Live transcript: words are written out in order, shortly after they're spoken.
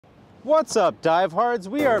What's up, dive hards?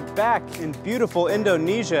 We are back in beautiful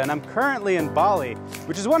Indonesia, and I'm currently in Bali,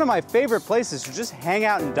 which is one of my favorite places to just hang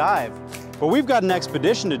out and dive. But we've got an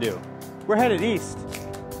expedition to do. We're headed east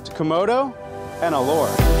to Komodo and Alor.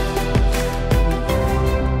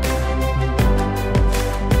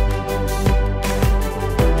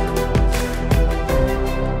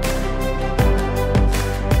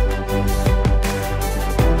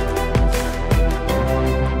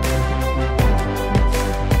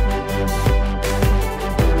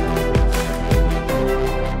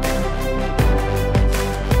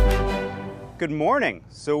 Good morning.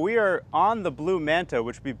 So we are on the Blue Manta,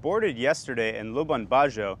 which we boarded yesterday in Labuan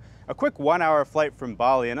Bajo, a quick 1-hour flight from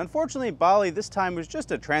Bali. And unfortunately, Bali this time was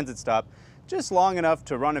just a transit stop, just long enough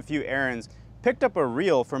to run a few errands. Picked up a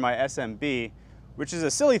reel for my SMB, which is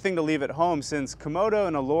a silly thing to leave at home since Komodo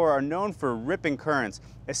and Alor are known for ripping currents,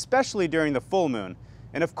 especially during the full moon.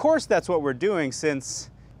 And of course that's what we're doing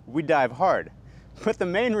since we dive hard. But the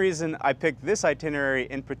main reason I picked this itinerary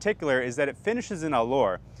in particular is that it finishes in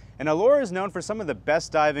Alor. And Alor is known for some of the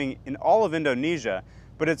best diving in all of Indonesia,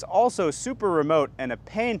 but it's also super remote and a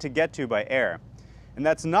pain to get to by air. And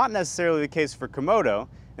that's not necessarily the case for Komodo,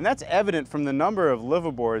 and that's evident from the number of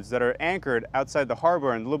liveaboards that are anchored outside the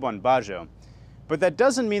harbor in Labuan Bajo. But that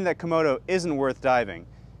doesn't mean that Komodo isn't worth diving.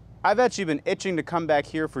 I've actually been itching to come back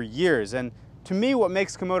here for years, and to me what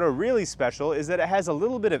makes Komodo really special is that it has a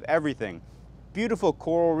little bit of everything. Beautiful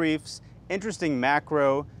coral reefs, interesting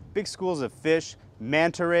macro, big schools of fish,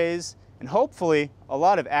 manta rays, and hopefully a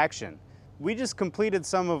lot of action. We just completed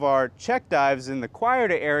some of our check dives in the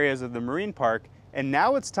quieter areas of the marine park, and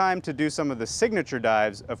now it's time to do some of the signature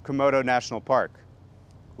dives of Komodo National Park.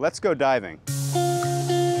 Let's go diving.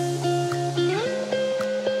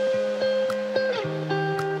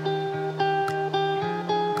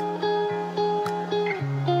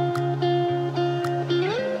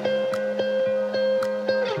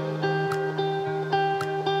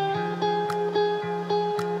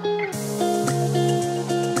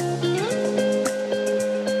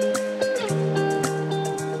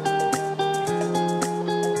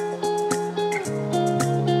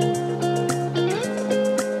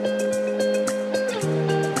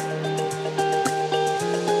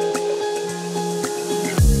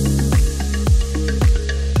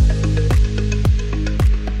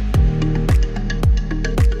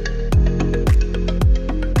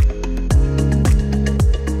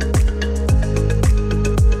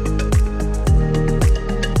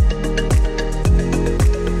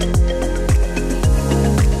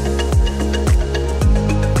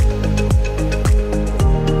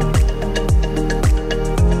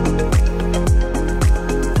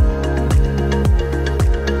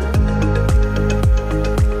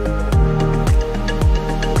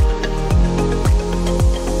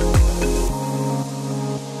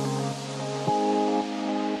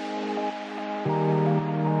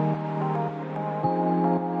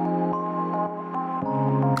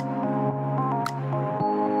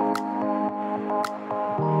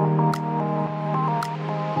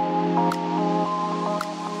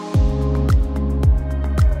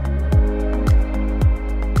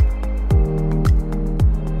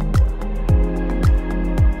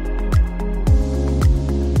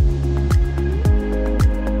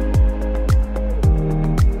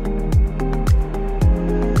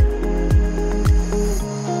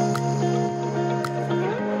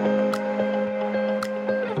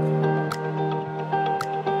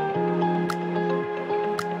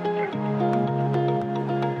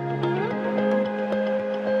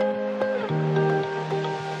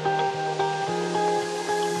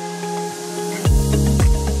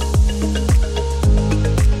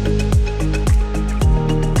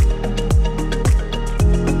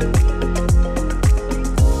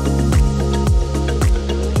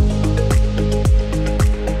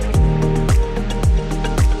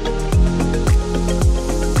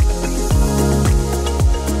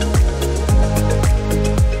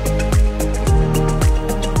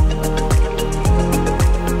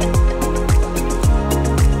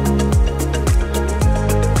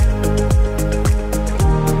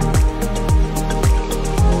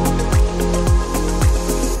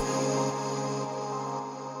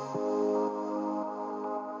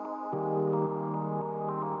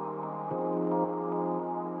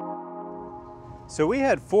 So we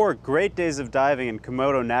had 4 great days of diving in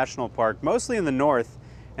Komodo National Park, mostly in the north,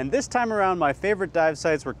 and this time around my favorite dive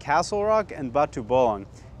sites were Castle Rock and Batu Bolong.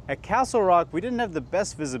 At Castle Rock we didn't have the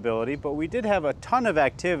best visibility, but we did have a ton of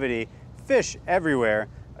activity, fish everywhere,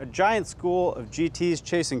 a giant school of GTs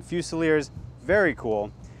chasing fusiliers, very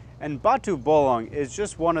cool. And Batu Bolong is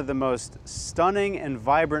just one of the most stunning and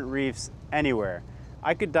vibrant reefs anywhere.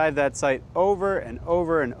 I could dive that site over and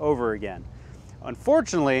over and over again.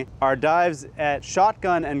 Unfortunately, our dives at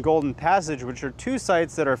Shotgun and Golden Passage, which are two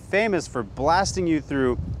sites that are famous for blasting you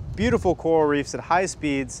through beautiful coral reefs at high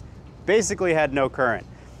speeds, basically had no current.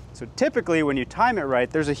 So typically when you time it right,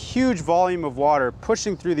 there's a huge volume of water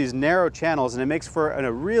pushing through these narrow channels and it makes for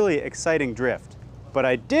a really exciting drift. But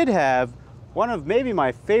I did have one of maybe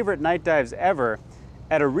my favorite night dives ever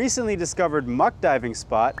at a recently discovered muck diving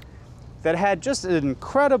spot that had just an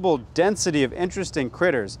incredible density of interesting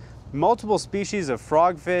critters. Multiple species of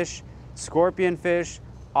frogfish, scorpionfish,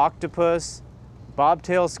 octopus,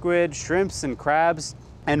 bobtail squid, shrimps and crabs,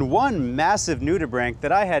 and one massive nudibranch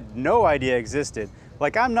that I had no idea existed.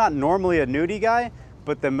 Like, I'm not normally a nudie guy,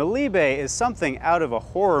 but the Melibe is something out of a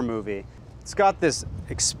horror movie. It's got this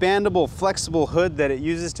expandable, flexible hood that it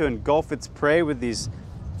uses to engulf its prey with these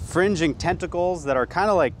fringing tentacles that are kind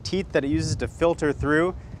of like teeth that it uses to filter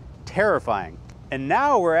through. Terrifying. And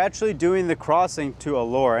now we're actually doing the crossing to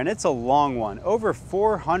Alor, and it's a long one, over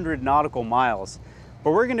 400 nautical miles.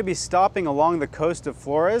 But we're going to be stopping along the coast of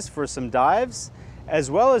Flores for some dives,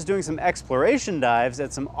 as well as doing some exploration dives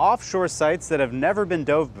at some offshore sites that have never been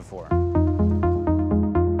dove before.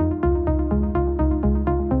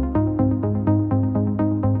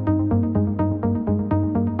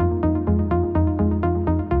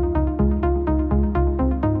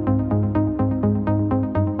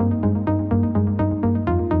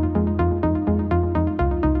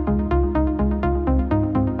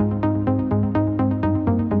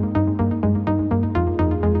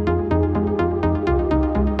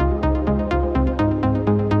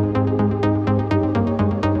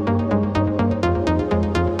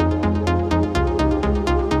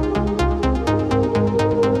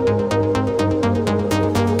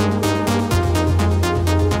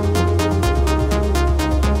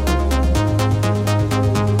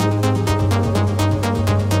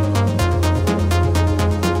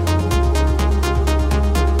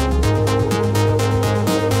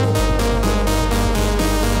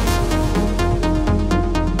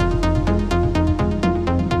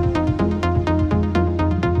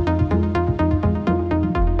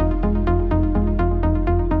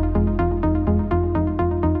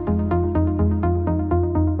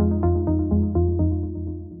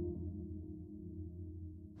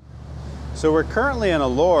 So we're currently in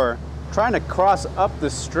Alor trying to cross up the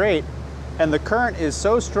strait, and the current is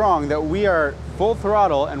so strong that we are full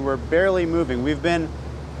throttle and we're barely moving. We've been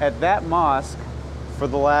at that mosque for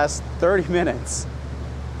the last 30 minutes.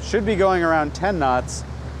 Should be going around 10 knots.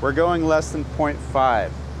 We're going less than 0.5.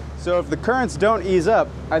 So if the currents don't ease up,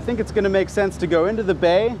 I think it's going to make sense to go into the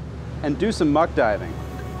bay and do some muck diving.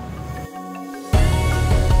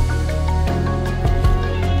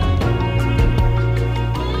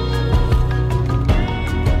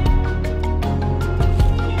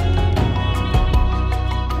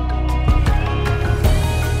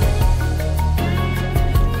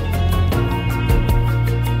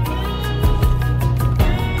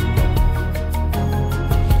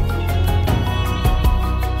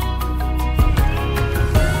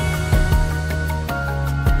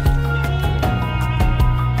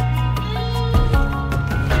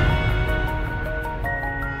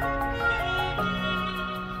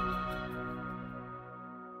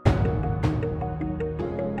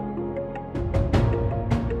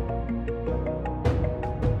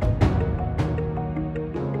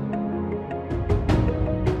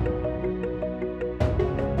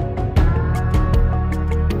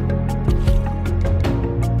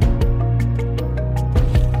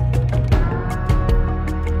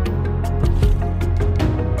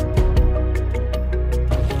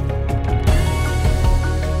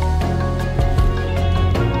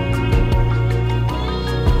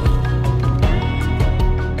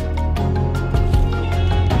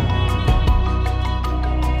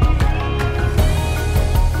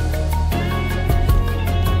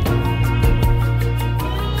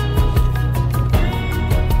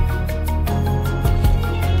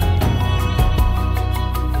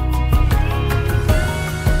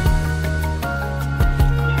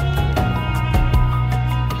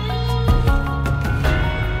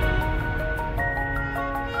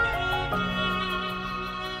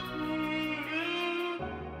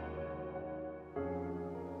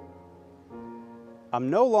 I'm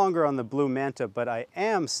no longer on the Blue Manta, but I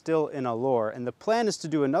am still in Alor, and the plan is to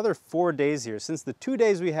do another 4 days here, since the 2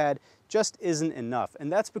 days we had just isn't enough. And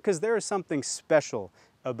that's because there is something special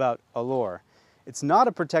about Alor. It's not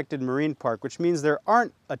a protected marine park, which means there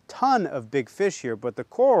aren't a ton of big fish here, but the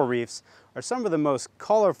coral reefs are some of the most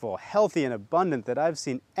colorful, healthy, and abundant that I've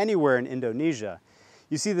seen anywhere in Indonesia.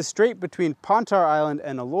 You see, the strait between Pantar Island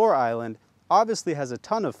and Alor Island obviously has a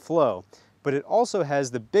ton of flow, but it also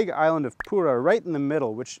has the big island of Pura right in the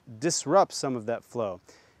middle, which disrupts some of that flow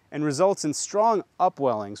and results in strong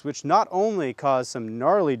upwellings, which not only cause some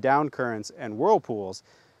gnarly down currents and whirlpools,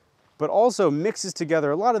 but also mixes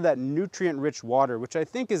together a lot of that nutrient-rich water, which I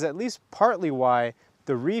think is at least partly why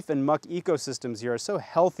the reef and muck ecosystems here are so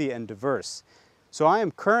healthy and diverse. So I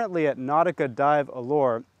am currently at Nautika Dive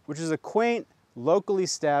Alor, which is a quaint, locally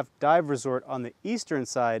staffed dive resort on the eastern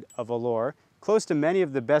side of Alor, close to many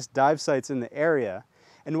of the best dive sites in the area.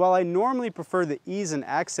 And while I normally prefer the ease and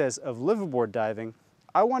access of liveaboard diving,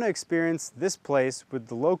 I want to experience this place with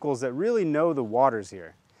the locals that really know the waters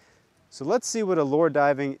here. So let's see what Alor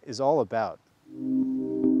diving is all about.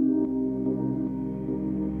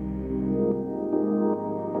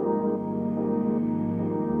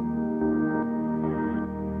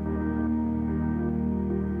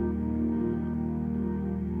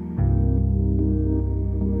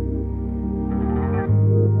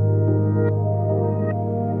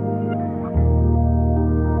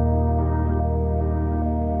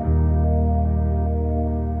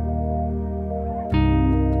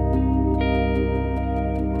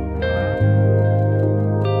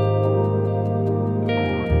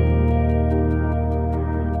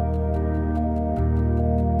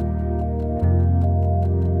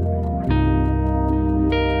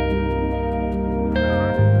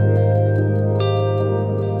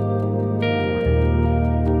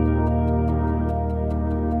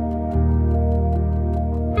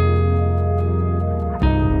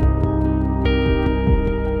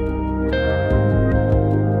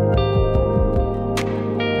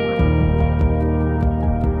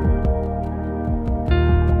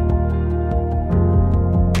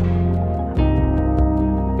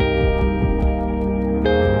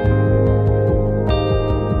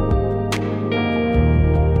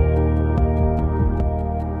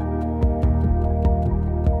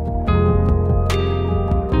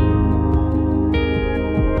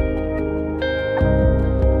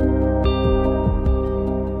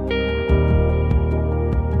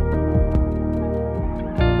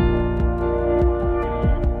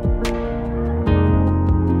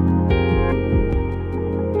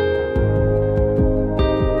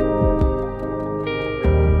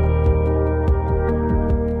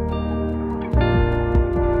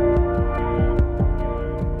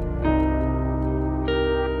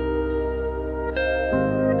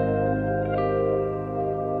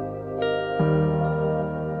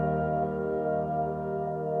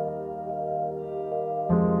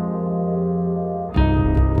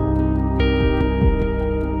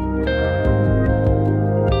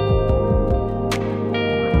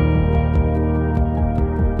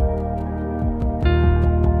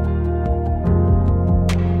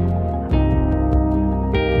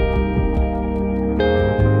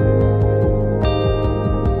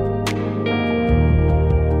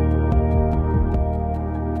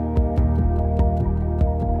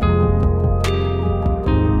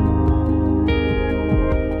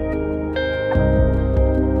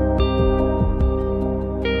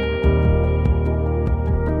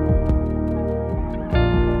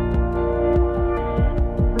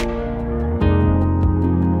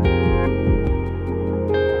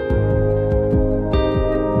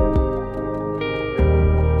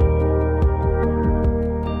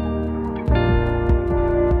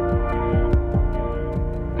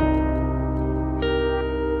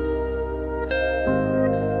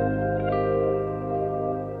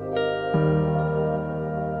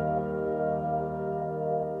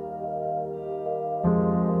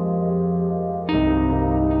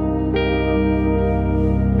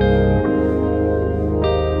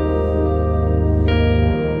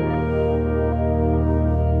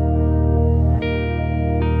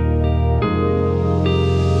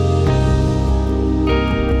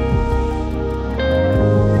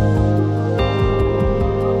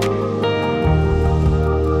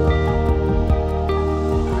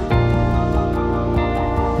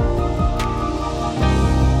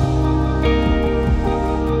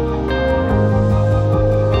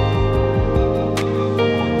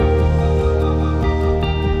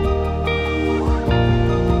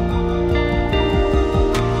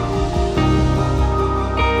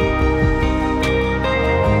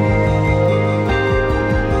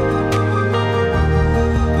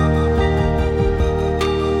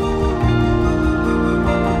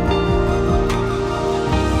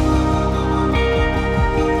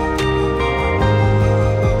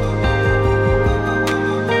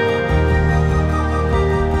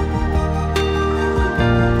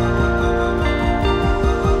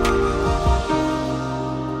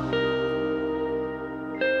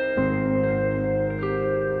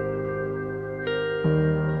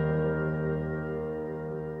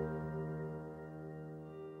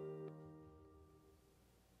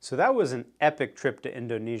 So that was an epic trip to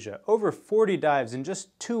Indonesia, over 40 dives in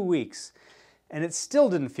just 2 weeks, and it still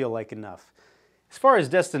didn't feel like enough. As far as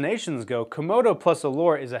destinations go, Komodo plus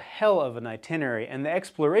Alor is a hell of an itinerary, and the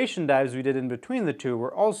exploration dives we did in between the two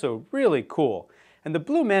were also really cool. And the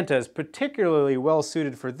Blue Manta is particularly well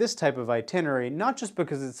suited for this type of itinerary, not just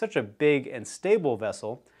because it's such a big and stable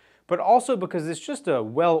vessel, but also because it's just a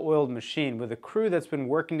well-oiled machine with a crew that's been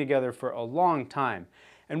working together for a long time.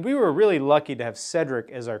 And we were really lucky to have Cedric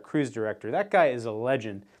as our cruise director. That guy is a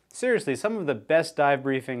legend. Seriously, some of the best dive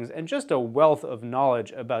briefings and just a wealth of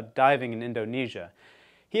knowledge about diving in Indonesia.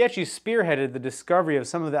 He actually spearheaded the discovery of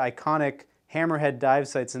some of the iconic hammerhead dive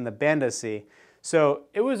sites in the Banda Sea, so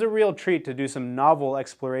it was a real treat to do some novel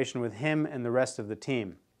exploration with him and the rest of the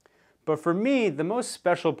team. But for me, the most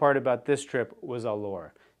special part about this trip was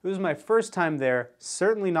Alor. It was my first time there,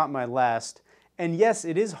 certainly not my last, and yes,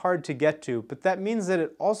 it is hard to get to, but that means that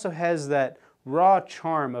it also has that raw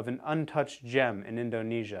charm of an untouched gem in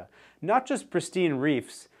Indonesia. Not just pristine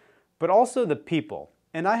reefs, but also the people.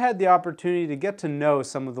 And I had the opportunity to get to know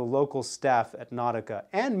some of the local staff at Nautika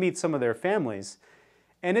and meet some of their families.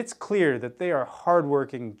 And it's clear that they are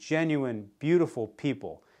hardworking, genuine, beautiful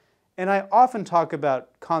people. And I often talk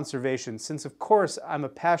about conservation since, of course, I'm a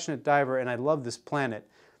passionate diver and I love this planet.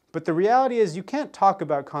 But the reality is you can't talk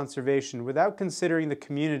about conservation without considering the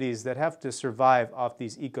communities that have to survive off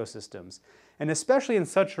these ecosystems. And especially in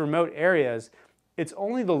such remote areas, it's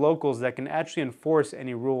only the locals that can actually enforce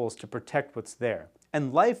any rules to protect what's there.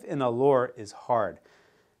 And life in Alor is hard.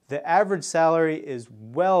 The average salary is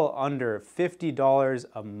well under $50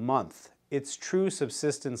 a month. It's true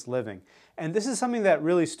subsistence living. And this is something that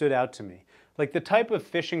really stood out to me. Like the type of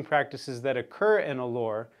fishing practices that occur in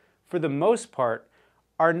Alor, for the most part,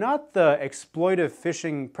 are not the exploitive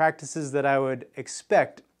fishing practices that I would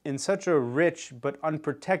expect in such a rich but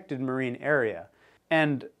unprotected marine area.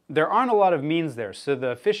 And there aren't a lot of means there, so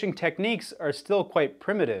the fishing techniques are still quite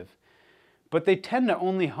primitive. But they tend to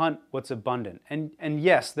only hunt what's abundant. And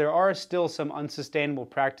yes, there are still some unsustainable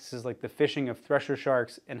practices like the fishing of thresher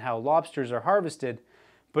sharks and how lobsters are harvested,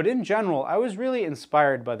 but in general, I was really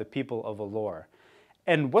inspired by the people of Alor.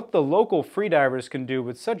 And what the local freedivers can do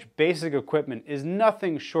with such basic equipment is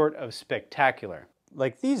nothing short of spectacular.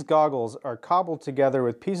 Like these goggles are cobbled together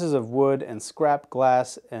with pieces of wood and scrap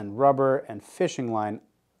glass and rubber and fishing line.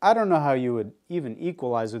 I don't know how you would even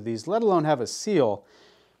equalize with these, let alone have a seal,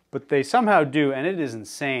 but they somehow do, and it is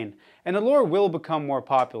insane. And Alor will become more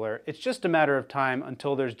popular. It's just a matter of time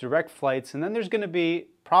until there's direct flights, and then there's going to be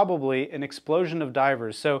probably an explosion of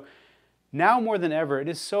divers. So now more than ever, it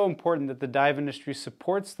is so important that the dive industry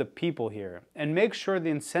supports the people here and makes sure the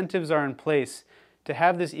incentives are in place to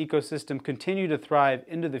have this ecosystem continue to thrive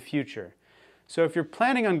into the future. So if you're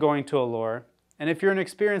planning on going to Alor, and if you're an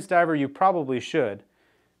experienced diver, you probably should,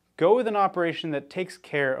 go with an operation that takes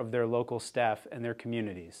care of their local staff and their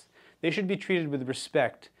communities. They should be treated with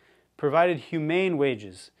respect, provided humane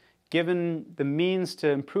wages, given the means to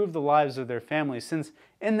improve the lives of their families, since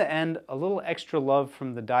in the end, a little extra love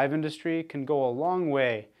from the dive industry can go a long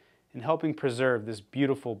way in helping preserve this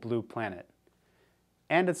beautiful blue planet.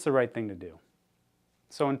 And it's the right thing to do.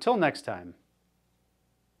 So until next time,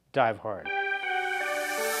 dive hard.